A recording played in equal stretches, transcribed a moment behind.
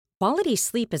Quality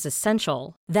sleep is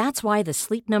essential. That's why the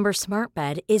Sleep Number Smart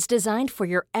Bed is designed for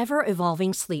your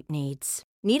ever-evolving sleep needs.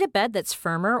 Need a bed that's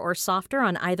firmer or softer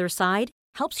on either side?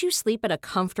 Helps you sleep at a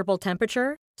comfortable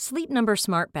temperature? Sleep Number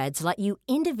Smart Beds let you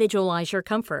individualize your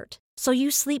comfort, so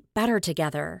you sleep better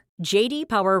together. J.D.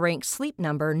 Power ranks Sleep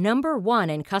Number number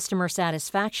 1 in customer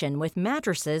satisfaction with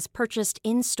mattresses purchased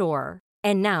in-store.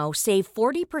 And now, save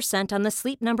 40% on the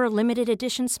Sleep Number Limited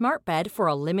Edition Smart Bed for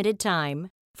a limited time.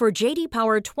 For J.D.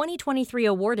 Power 2023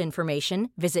 award information,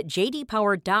 visit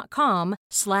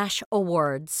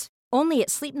jdpower.com/awards. Only at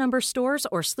Sleep Number stores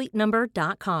or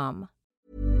sleepnumber.com.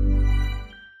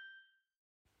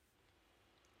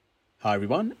 Hi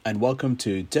everyone, and welcome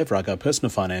to Dev Raga Personal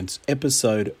Finance,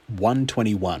 episode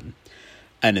 121.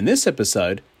 And in this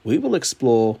episode, we will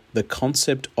explore the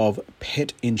concept of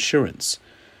pet insurance.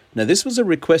 Now, this was a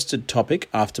requested topic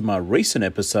after my recent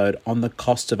episode on the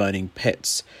cost of owning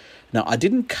pets. Now, I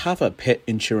didn't cover pet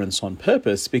insurance on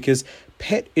purpose because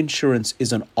pet insurance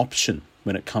is an option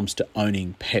when it comes to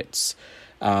owning pets.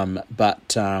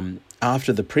 But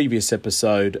after the previous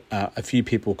episode, a few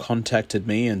people contacted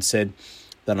me and said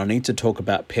that I need to talk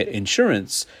about pet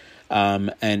insurance.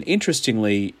 And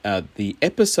interestingly, the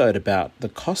episode about the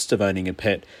cost of owning a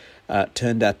pet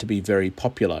turned out to be very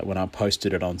popular when I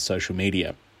posted it on social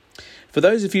media. For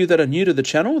those of you that are new to the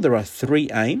channel, there are 3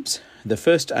 aims. The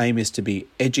first aim is to be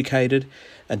educated,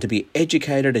 and to be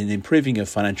educated in improving your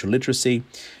financial literacy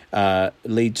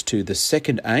leads to the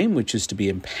second aim, which is to be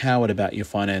empowered about your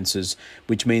finances,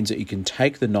 which means that you can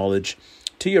take the knowledge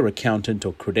to your accountant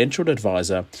or credentialed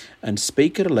advisor and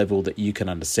speak at a level that you can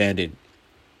understand in.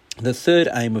 The third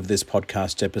aim of this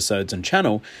podcast episodes and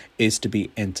channel is to be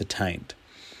entertained.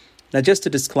 Now, just a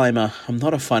disclaimer, I'm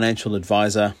not a financial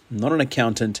advisor, I'm not an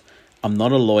accountant, I'm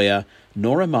not a lawyer,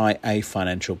 nor am I a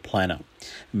financial planner.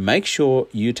 Make sure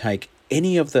you take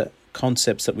any of the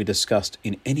concepts that we discussed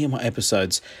in any of my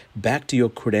episodes back to your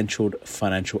credentialed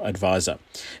financial advisor.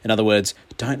 In other words,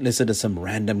 don't listen to some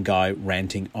random guy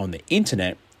ranting on the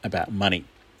internet about money.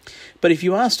 But if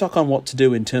you are stuck on what to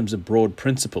do in terms of broad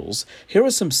principles, here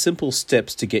are some simple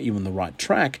steps to get you on the right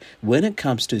track when it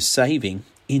comes to saving,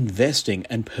 investing,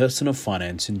 and personal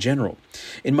finance in general.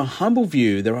 In my humble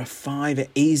view, there are 5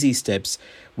 easy steps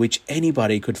which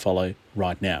anybody could follow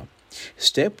right now.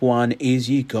 Step 1 is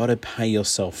you got to pay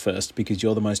yourself first because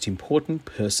you're the most important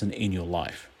person in your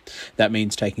life. That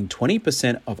means taking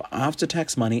 20% of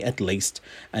after-tax money at least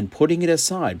and putting it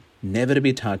aside, never to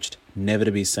be touched, never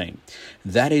to be seen.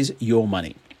 That is your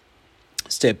money.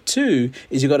 Step 2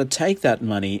 is you've got to take that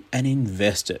money and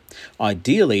invest it,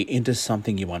 ideally into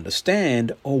something you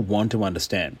understand or want to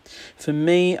understand. For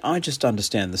me, I just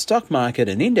understand the stock market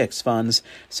and index funds,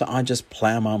 so I just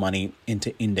plow my money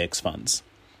into index funds.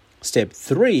 Step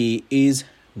 3 is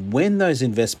when those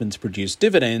investments produce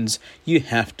dividends, you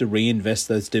have to reinvest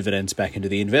those dividends back into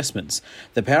the investments.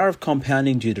 The power of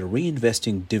compounding due to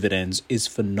reinvesting dividends is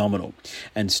phenomenal.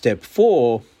 And step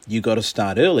 4, you got to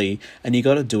start early and you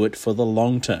got to do it for the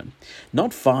long term.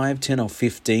 Not 5, 10 or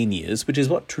 15 years, which is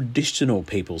what traditional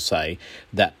people say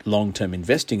that long-term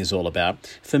investing is all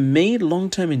about. For me,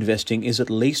 long-term investing is at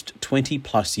least 20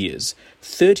 plus years,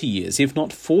 30 years, if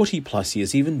not 40 plus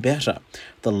years, even better.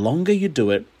 The longer you do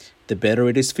it, the better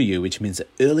it is for you, which means the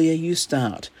earlier you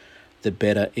start, the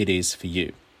better it is for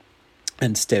you.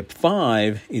 And step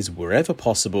 5 is wherever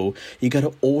possible, you got to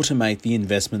automate the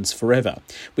investments forever,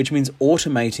 which means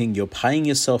automating your paying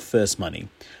yourself first money,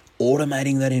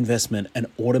 automating that investment and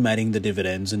automating the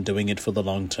dividends and doing it for the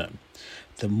long term.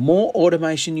 The more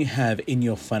automation you have in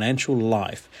your financial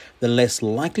life, the less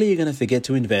likely you're going to forget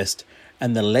to invest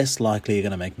and the less likely you're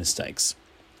going to make mistakes.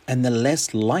 And the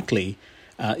less likely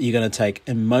you're going to take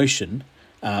emotion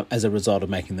as a result of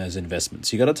making those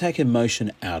investments. You've got to take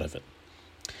emotion out of it.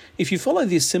 If you follow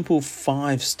these simple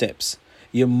 5 steps,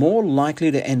 you're more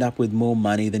likely to end up with more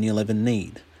money than you'll ever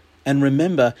need. And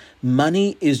remember,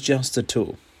 money is just a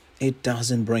tool. It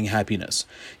doesn't bring happiness.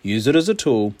 Use it as a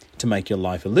tool to make your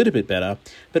life a little bit better,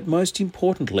 but most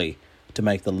importantly, to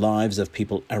make the lives of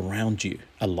people around you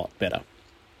a lot better.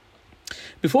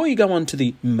 Before you go on to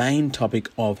the main topic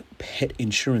of pet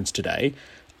insurance today,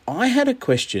 I had a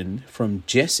question from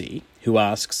Jessie who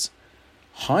asks,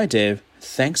 "Hi Dev,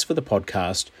 thanks for the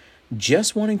podcast.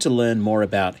 Just wanting to learn more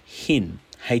about HIN,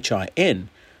 H-I-N.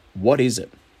 What is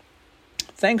it?"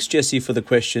 Thanks, Jessie, for the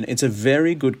question. It's a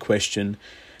very good question.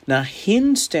 Now,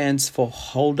 HIN stands for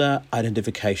Holder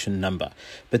Identification Number,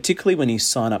 particularly when you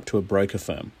sign up to a broker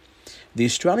firm. The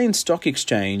Australian Stock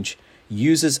Exchange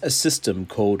uses a system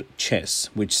called CHESS,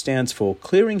 which stands for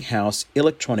Clearinghouse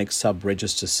Electronic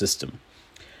Sub-Register System.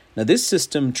 Now, this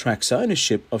system tracks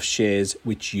ownership of shares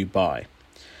which you buy.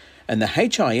 And the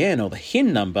HIN, or the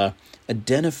HIN number,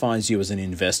 identifies you as an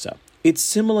investor. It's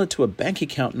similar to a bank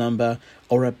account number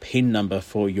or a PIN number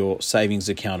for your savings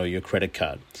account or your credit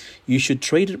card. You should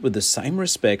treat it with the same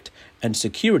respect and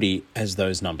security as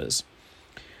those numbers.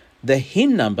 The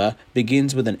HIN number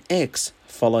begins with an X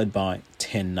followed by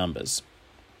 10 numbers.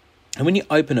 And when you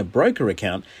open a broker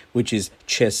account, which is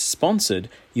CHESS sponsored,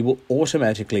 you will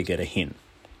automatically get a HIN.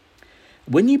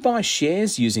 When you buy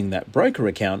shares using that broker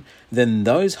account, then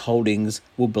those holdings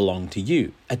will belong to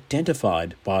you,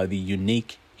 identified by the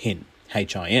unique HIN.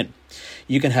 HIN.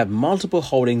 You can have multiple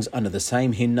holdings under the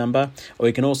same HIN number, or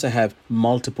you can also have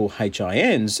multiple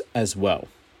HINs as well.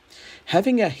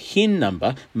 Having a HIN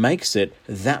number makes it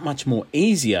that much more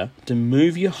easier to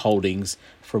move your holdings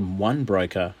from one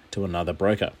broker to another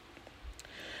broker.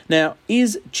 Now,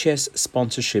 is CHESS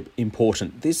sponsorship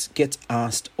important? This gets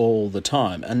asked all the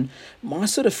time, and my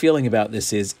sort of feeling about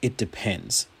this is it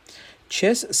depends.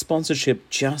 CHESS sponsorship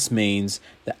just means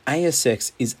the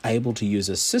ASX is able to use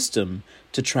a system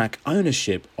to track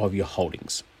ownership of your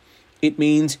holdings. It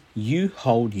means you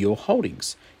hold your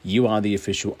holdings. You are the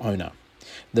official owner.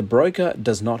 The broker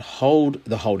does not hold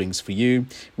the holdings for you,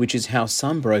 which is how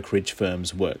some brokerage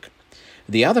firms work.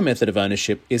 The other method of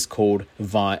ownership is called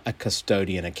via a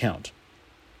custodian account.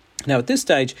 Now, at this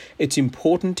stage, it's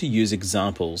important to use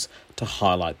examples to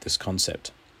highlight this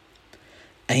concept.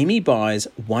 Amy buys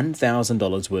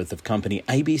 $1,000 worth of company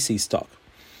ABC stock.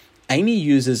 Amy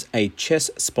uses a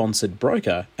CHESS-sponsored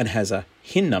broker and has a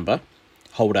HIN number,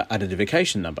 holder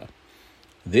identification number.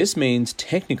 This means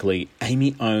technically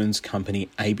Amy owns company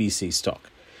ABC stock.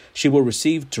 She will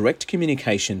receive direct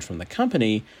communication from the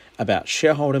company about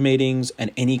shareholder meetings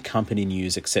and any company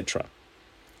news, etc.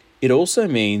 It also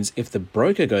means if the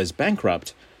broker goes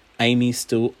bankrupt, Amy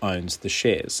still owns the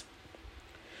shares.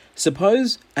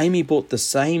 Suppose Amy bought the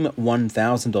same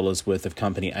 $1,000 worth of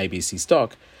company ABC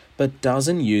stock, but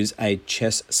doesn't use a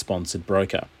CHESS-sponsored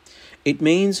broker. It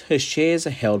means her shares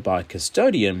are held by a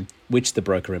custodian, which the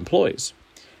broker employs.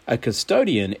 A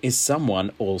custodian is someone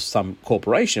or some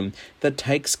corporation that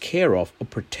takes care of or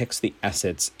protects the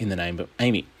assets in the name of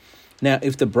Amy. Now,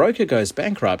 if the broker goes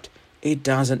bankrupt, it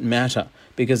doesn't matter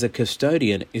because a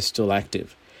custodian is still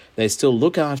active. They still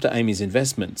look after Amy's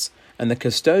investments, and the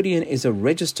custodian is a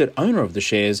registered owner of the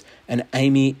shares, and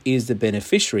Amy is the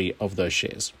beneficiary of those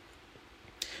shares.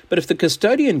 But if the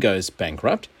custodian goes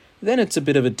bankrupt, then it's a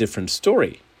bit of a different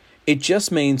story. It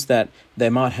just means that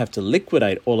they might have to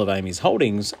liquidate all of Amy's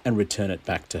holdings and return it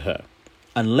back to her,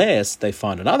 unless they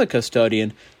find another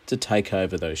custodian to take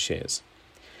over those shares.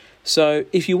 So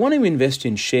if you want to invest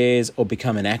in shares or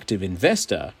become an active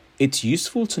investor, it's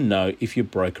useful to know if your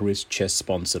broker is CHESS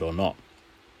sponsored or not.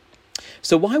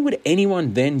 So why would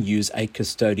anyone then use a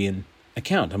custodian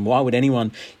account? And why would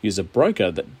anyone use a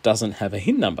broker that doesn't have a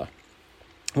HIN number?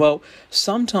 Well,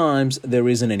 sometimes there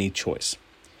isn't any choice.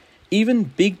 Even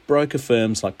big broker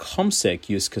firms like CommSec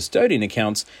use custodian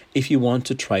accounts if you want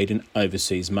to trade in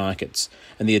overseas markets.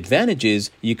 And the advantage is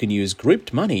you can use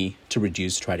gripped money to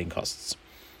reduce trading costs.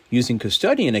 Using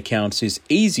custodian accounts is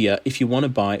easier if you want to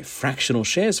buy fractional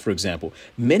shares, for example.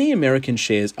 Many American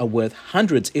shares are worth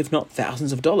hundreds, if not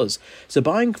thousands of dollars. So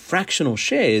buying fractional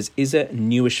shares is a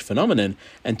newish phenomenon.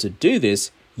 And to do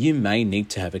this, you may need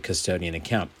to have a custodian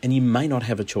account and you may not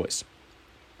have a choice.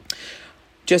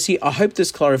 Jesse, I hope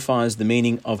this clarifies the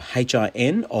meaning of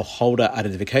HIN, or holder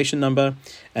identification number,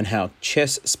 and how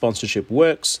CHESS sponsorship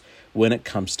works when it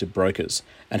comes to brokers,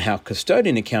 and how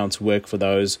custodian accounts work for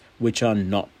those which are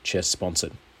not CHESS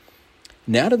sponsored.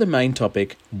 Now to the main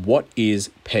topic, what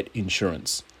is pet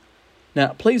insurance? Now,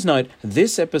 please note,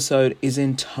 this episode is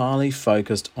entirely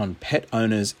focused on pet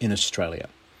owners in Australia.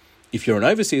 If you're an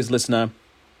overseas listener,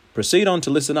 proceed on to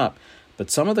listen up, but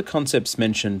some of the concepts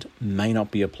mentioned may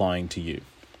not be applying to you.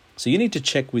 So you need to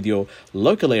check with your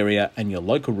local area and your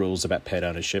local rules about pet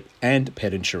ownership and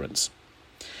pet insurance.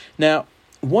 Now,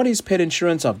 what is pet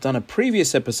insurance? I've done a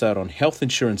previous episode on health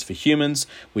insurance for humans,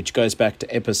 which goes back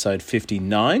to episode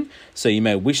 59. So you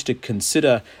may wish to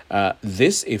consider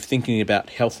this if thinking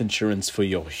about health insurance for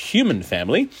your human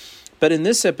family. But in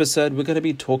this episode, we're going to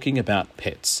be talking about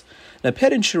pets. Now,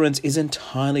 pet insurance is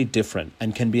entirely different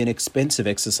and can be an expensive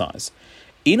exercise.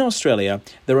 In Australia,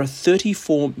 there are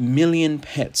 34 million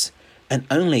pets and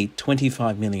only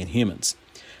 25 million humans.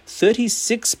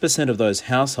 36% of those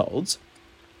households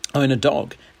own a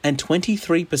dog, and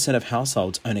 23% of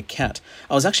households own a cat.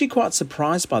 I was actually quite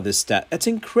surprised by this stat. It's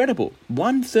incredible.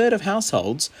 1/3 of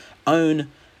households own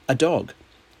a dog,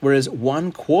 whereas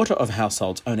 1/4 of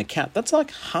households own a cat. That's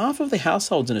like half of the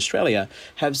households in Australia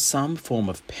have some form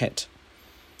of pet.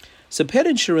 So pet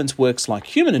insurance works like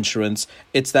human insurance.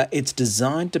 It's that it's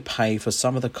designed to pay for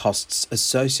some of the costs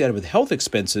associated with health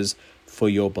expenses for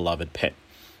your beloved pet.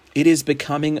 It is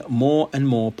becoming more and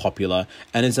more popular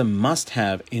and is a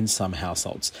must-have in some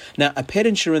households. Now, a pet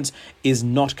insurance is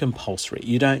not compulsory.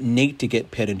 You don't need to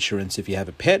get pet insurance if you have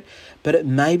a pet, but it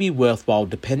may be worthwhile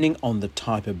depending on the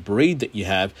type of breed that you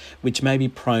have, which may be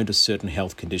prone to certain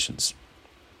health conditions.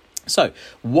 So,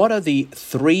 what are the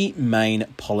three main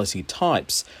policy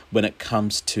types when it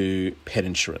comes to pet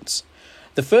insurance?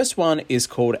 The first one is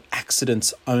called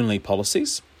accidents-only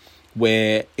policies,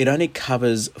 where it only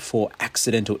covers for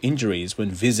accidental injuries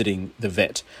when visiting the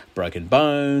vet, broken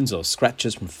bones or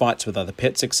scratches from fights with other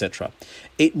pets, etc.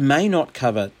 It may not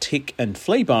cover tick and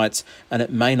flea bites, and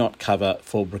it may not cover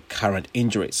for recurrent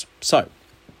injuries. So,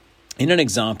 in an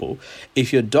example,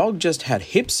 if your dog just had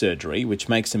hip surgery, which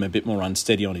makes him a bit more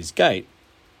unsteady on his gait,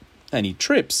 and he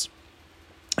trips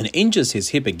and injures his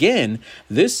hip again,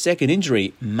 this second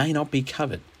injury may not be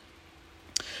covered.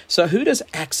 So who does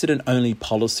accident-only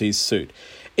policies suit?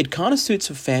 It kind of suits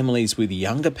for families with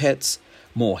younger pets,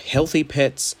 more healthy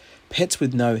pets, pets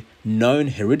with no known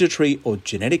hereditary or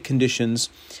genetic conditions,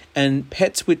 and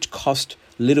pets which cost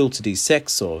little to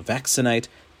desex or vaccinate,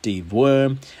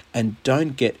 deworm, and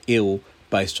don't get ill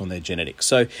based on their genetics.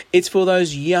 So it's for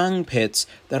those young pets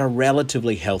that are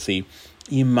relatively healthy.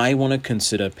 You may want to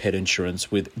consider pet insurance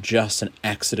with just an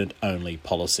accident-only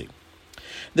policy.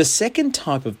 The second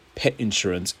type of pet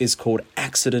insurance is called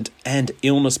accident and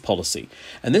illness policy,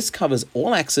 and this covers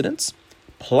all accidents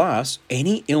plus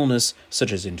any illness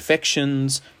such as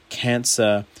infections,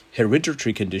 cancer,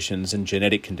 hereditary conditions, and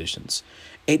genetic conditions.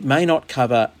 It may not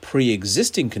cover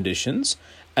pre-existing conditions,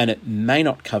 and it may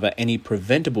not cover any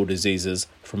preventable diseases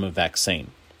from a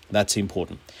vaccine. That's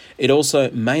important. It also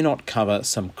may not cover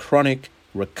some chronic,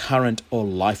 recurrent, or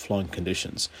lifelong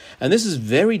conditions. And this is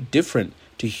very different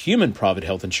to human private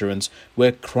health insurance,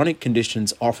 where chronic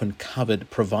conditions are often covered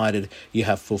provided you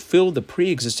have fulfilled the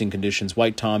pre-existing conditions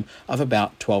wait time of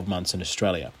about 12 months in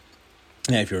Australia.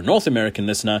 Now, if you're a North American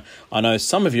listener, I know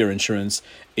some of your insurance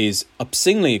is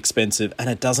obscenely expensive and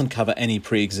it doesn't cover any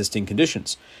pre-existing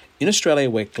conditions. In Australia,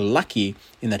 we're lucky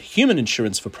in that human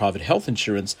insurance for private health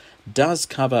insurance does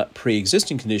cover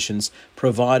pre-existing conditions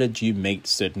provided you meet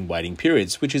certain waiting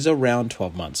periods, which is around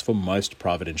 12 months for most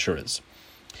private insurers.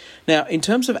 Now, in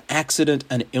terms of accident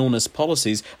and illness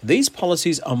policies, these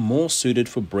policies are more suited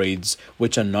for breeds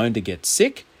which are known to get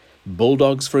sick.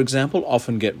 Bulldogs, for example,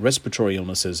 often get respiratory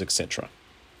illnesses, etc.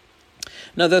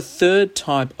 Now, the third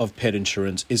type of pet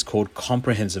insurance is called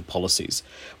comprehensive policies,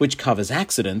 which covers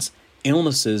accidents,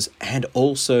 illnesses, and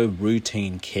also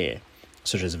routine care,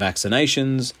 such as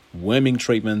vaccinations, worming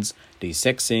treatments,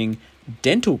 desexing,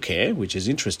 dental care, which is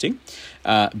interesting,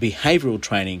 behavioural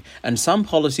training, and some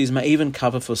policies may even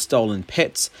cover for stolen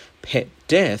pets, pet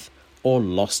death, or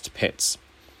lost pets.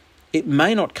 It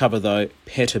may not cover, though,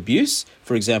 pet abuse.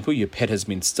 For example, your pet has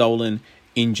been stolen,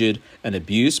 injured, and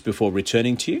abused before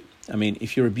returning to you. I mean,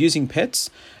 if you're abusing pets,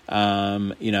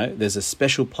 there's a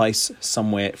special place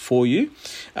somewhere for you.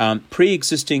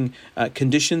 Pre-existing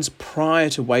conditions prior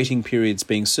to waiting periods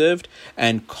being served,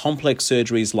 and complex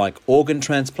surgeries like organ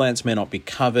transplants may not be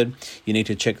covered. You need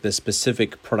to check the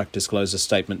specific product disclosure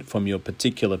statement from your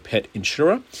particular pet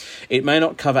insurer. It may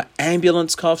not cover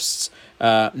ambulance costs.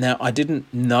 Now, I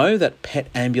didn't know that pet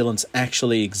ambulance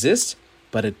actually exists,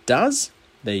 but it does.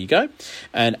 There you go.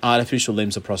 And artificial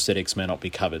limbs or prosthetics may not be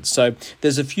covered. So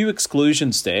there's a few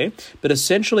exclusions there, but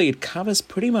essentially it covers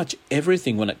pretty much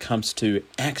everything when it comes to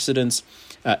accidents,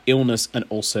 illness, and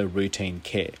also routine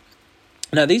care.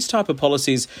 Now, these type of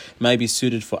policies may be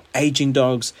suited for aging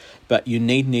dogs, but you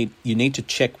need to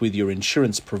check with your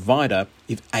insurance provider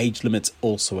if age limits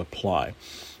also apply.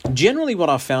 Generally, what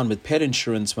I found with pet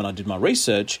insurance when I did my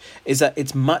research is that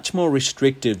it's much more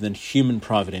restrictive than human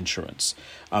private insurance.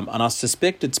 And I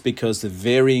suspect it's because the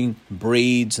varying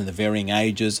breeds and the varying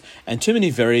ages and too many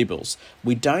variables.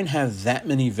 We don't have that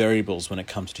many variables when it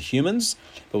comes to humans,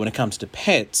 but when it comes to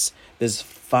pets, there's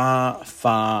far,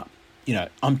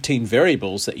 umpteen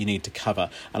variables that you need to cover.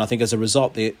 And I think as a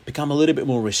result, they become a little bit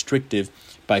more restrictive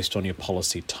based on your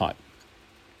policy type.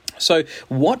 So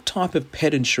what type of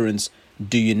pet insurance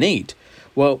do you need?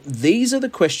 Well, these are the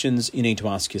questions you need to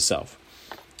ask yourself.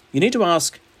 You need to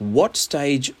ask, what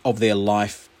stage of their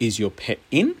life is your pet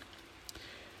in?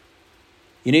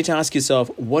 You need to ask yourself,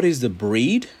 what is the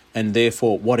breed, and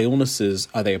therefore what illnesses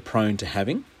are they prone to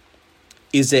having?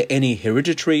 Is there any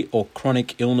hereditary or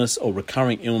chronic illness or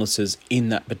recurring illnesses in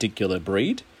that particular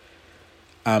breed?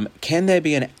 Can there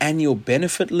be an annual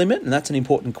benefit limit? And that's an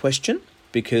important question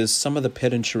because some of the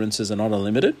pet insurances are not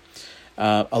unlimited.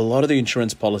 A lot of the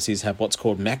insurance policies have what's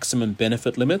called maximum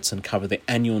benefit limits and cover the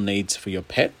annual needs for your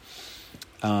pet.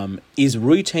 Is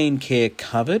routine care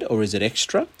covered or is it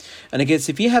extra? And I guess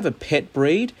if you have a pet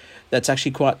breed that's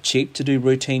actually quite cheap to do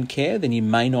routine care, then you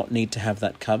may not need to have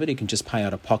that covered. You can just pay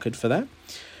out of pocket for that.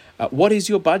 What is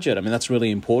your budget? I mean, that's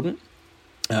really important.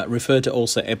 Refer to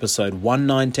also episode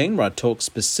 119, where I talk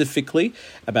specifically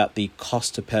about the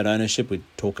cost of pet ownership. We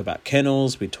talk about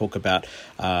kennels, we talk about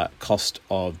cost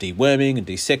of deworming and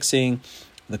desexing,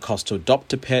 the cost to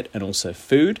adopt a pet, and also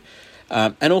food.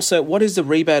 And also, what is the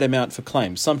rebate amount for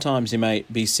claims? Sometimes you may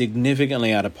be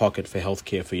significantly out of pocket for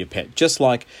healthcare for your pet. Just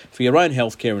like for your own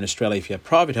healthcare in Australia, if you have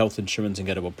private health insurance and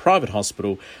go to a private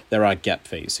hospital, there are gap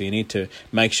fees. So you need to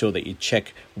make sure that you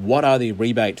check what are the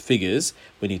rebate figures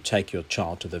when you take your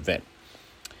child to the vet.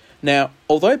 Now,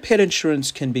 although pet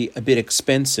insurance can be a bit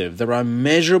expensive, there are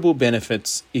measurable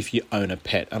benefits if you own a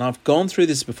pet. And I've gone through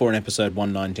this before in episode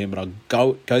 119, but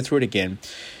I'll go through it again.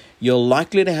 You're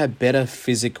likely to have better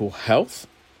physical health,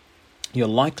 you're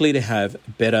likely to have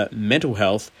better mental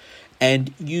health,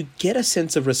 and you get a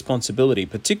sense of responsibility,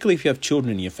 particularly if you have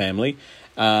children in your family,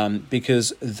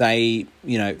 because they,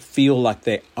 feel like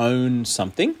they own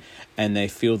something and they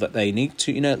feel that they need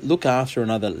to, look after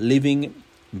another living,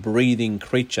 breathing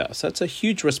creature. So it's a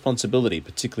huge responsibility,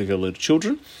 particularly for little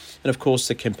children. And of course,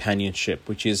 the companionship,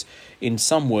 which is in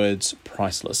some words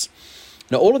priceless.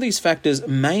 Now, all of these factors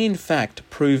may in fact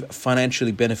prove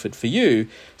financially benefit for you,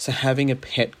 so having a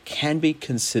pet can be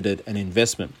considered an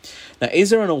investment. Now, is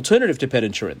there an alternative to pet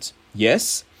insurance?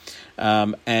 Yes,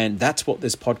 and that's what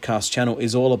this podcast channel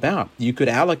is all about. You could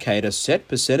allocate a set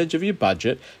percentage of your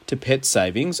budget to pet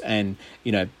savings and,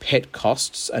 pet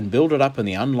costs and build it up in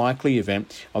the unlikely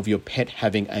event of your pet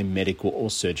having a medical or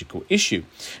surgical issue.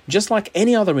 Just like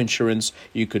any other insurance,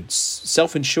 you could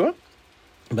self-insure,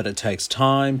 but it takes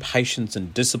time, patience,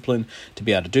 and discipline to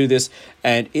be able to do this.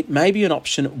 And it may be an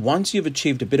option once you've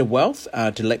achieved a bit of wealth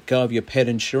to let go of your pet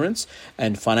insurance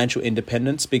and financial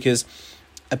independence, because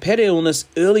a pet illness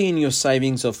early in your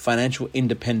savings of financial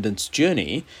independence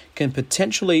journey can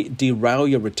potentially derail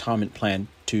your retirement plan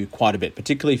to quite a bit,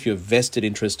 particularly if you're vested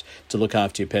interest to look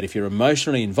after your pet. If you're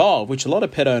emotionally involved, which a lot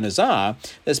of pet owners are,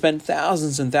 they spend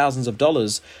thousands and thousands of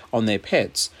dollars on their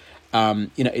pets.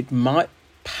 It might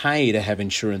pay to have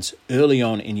insurance early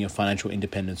on in your financial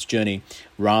independence journey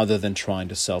rather than trying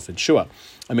to self-insure.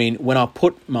 I mean, when I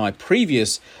put my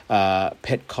previous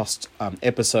pet cost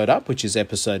episode up, which is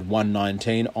episode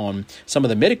 119 on some of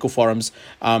the medical forums,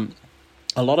 a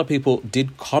lot of people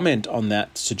did comment on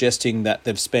that, suggesting that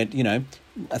they've spent,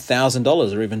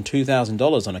 $1,000 or even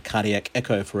 $2,000 on a cardiac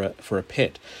echo for a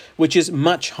pet, which is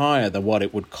much higher than what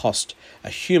it would cost a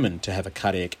human to have a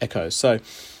cardiac echo. So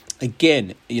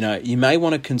again, you may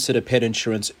want to consider pet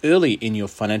insurance early in your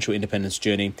financial independence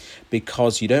journey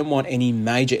because you don't want any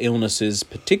major illnesses,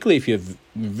 particularly if you have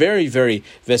very, very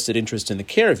vested interest in the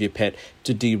care of your pet,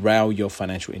 to derail your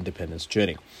financial independence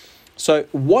journey. So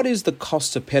what is the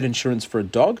cost of pet insurance for a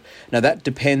dog? Now, that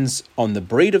depends on the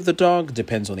breed of the dog,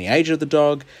 depends on the age of the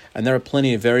dog, and there are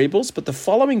plenty of variables, but the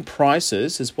following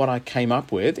prices is what I came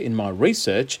up with in my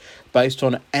research based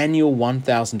on annual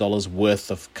 $1,000 worth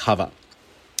of cover.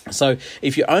 So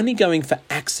if you're only going for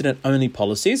accident-only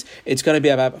policies, it's going to be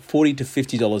about $40 to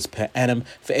 $50 per annum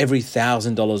for every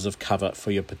 $1,000 of cover for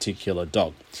your particular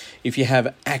dog. If you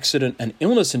have accident and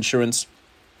illness insurance,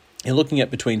 you're looking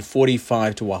at between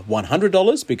 $45 to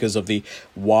 $100 because of the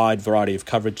wide variety of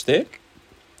coverage there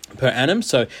per annum.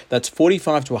 So that's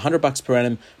 $45 to $100 per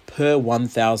annum per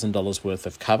 $1,000 worth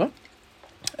of cover.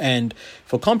 And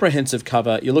for comprehensive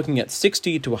cover, you're looking at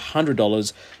 $60 to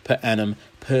 $100 per annum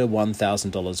per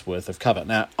 $1,000 worth of cover.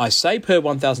 Now, I say per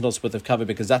 $1,000 worth of cover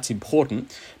because that's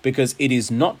important, because it is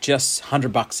not just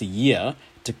 $100 a year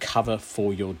to cover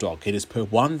for your dog. It is per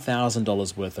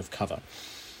 $1,000 worth of cover.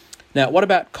 Now, what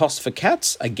about costs for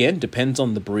cats? Again, depends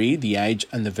on the breed, the age,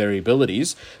 and the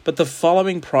variabilities. But the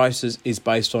following prices is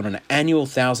based on an annual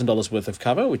 $1,000 worth of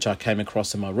cover, which I came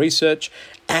across in my research.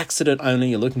 Accident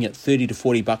only, you're looking at $30 to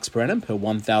 $40 per annum per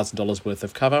 $1,000 worth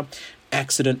of cover.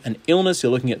 Accident and illness,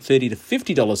 you're looking at $30 to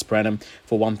 $50 per annum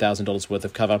for $1,000 worth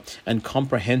of cover. And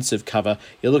comprehensive cover,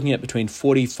 you're looking at between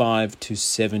 $45 to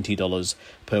 $70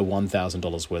 per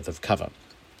 $1,000 worth of cover.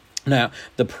 Now,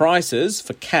 the prices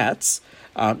for cats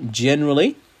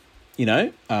generally,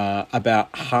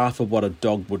 about half of what a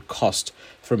dog would cost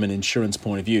from an insurance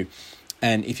point of view.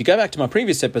 And if you go back to my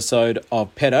previous episode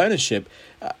of pet ownership,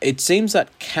 it seems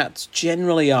that cats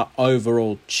generally are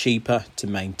overall cheaper to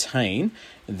maintain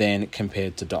than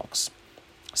compared to dogs.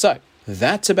 So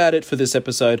That's about it for this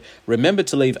episode. Remember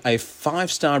to leave a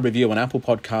 5-star review on Apple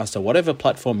Podcasts or whatever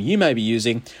platform you may be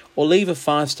using, or leave a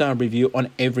 5-star review on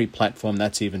every platform.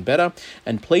 That's even better.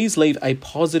 And please leave a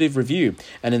positive review.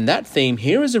 And in that theme,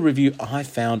 here is a review I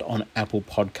found on Apple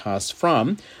Podcasts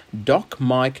from Doc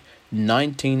Mike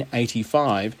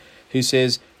 1985, who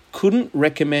says, "Couldn't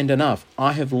recommend enough.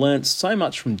 I have learned so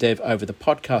much from Dev over the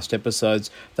podcast episodes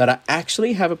that I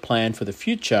actually have a plan for the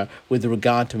future with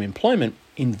regard to employment,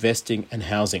 investing and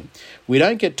housing. We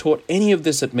don't get taught any of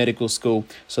this at medical school,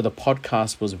 so the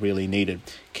podcast was really needed.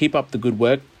 Keep up the good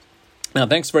work." Now,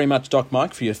 thanks very much, Doc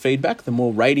Mike, for your feedback. The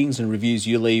more ratings and reviews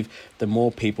you leave, the more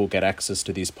people get access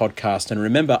to this podcast. And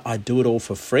remember, I do it all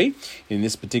for free. In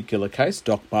this particular case,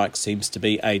 Doc Mike seems to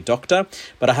be a doctor,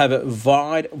 but I have a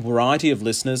wide variety of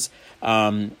listeners.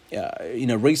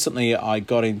 Recently I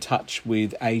got in touch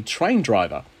with a train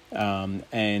driver.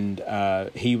 And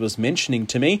he was mentioning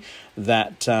to me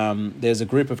that there's a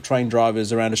group of train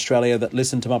drivers around Australia that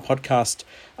listen to my podcast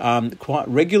quite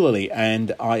regularly.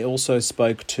 And I also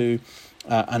spoke to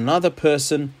another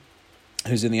person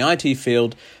who's in the IT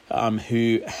field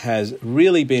who has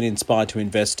really been inspired to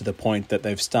invest to the point that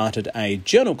they've started a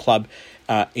journal club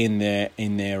in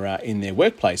their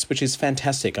workplace, which is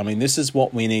fantastic. I mean, this is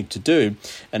what we need to do.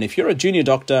 And if you're a junior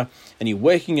doctor and you're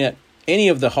working at any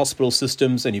of the hospital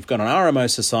systems and you've got an RMO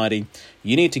society,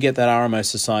 you need to get that RMO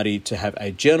society to have a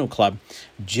journal club.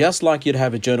 Just like you'd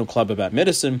have a journal club about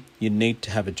medicine, you need to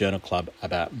have a journal club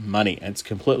about money. And it's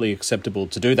completely acceptable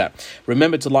to do that.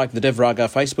 Remember to like the Dev Raga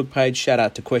Facebook page. Shout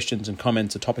out to questions and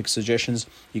comments or topic suggestions.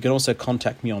 You can also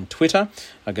contact me on Twitter.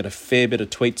 I get a fair bit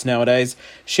of tweets nowadays.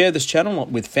 Share this channel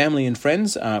with family and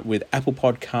friends with Apple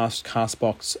Podcasts,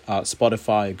 Castbox,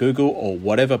 Spotify, Google, or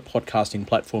whatever podcasting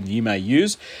platform you may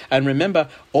use. And remember,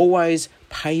 always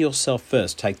pay yourself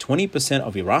first. Take 20%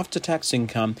 of your after-tax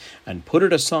income and put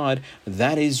it aside.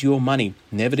 That is your money,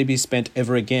 never to be spent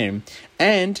ever again.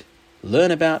 And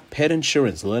learn about pet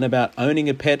insurance. Learn about owning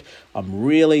a pet. I'm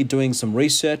really doing some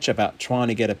research about trying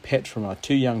to get a pet for my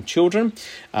 2 young children.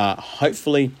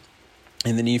 Hopefully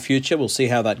in the near future, we'll see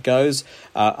how that goes.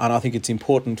 And I think it's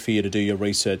important for you to do your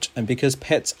research. And because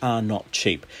pets are not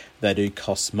cheap, they do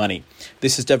cost money.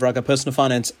 This is Dev Raga Personal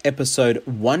Finance, episode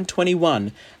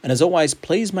 121. And as always,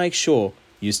 please make sure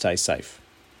you stay safe.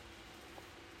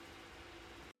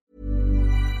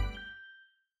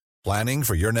 Planning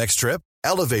for your next trip?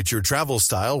 Elevate your travel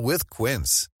style with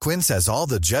Quince. Quince has all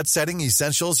the jet-setting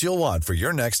essentials you'll want for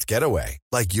your next getaway,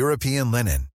 like European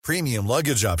linen, premium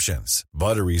luggage options,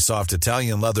 buttery soft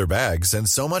Italian leather bags, and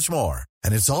so much more.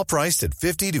 And it's all priced at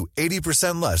 50 to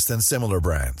 80% less than similar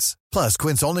brands. Plus,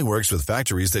 Quince only works with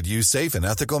factories that use safe and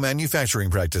ethical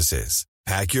manufacturing practices.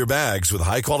 Pack your bags with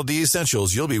high-quality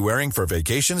essentials you'll be wearing for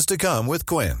vacations to come with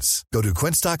Quince. Go to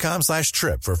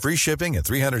quince.com/trip for free shipping and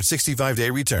 365-day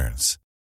returns.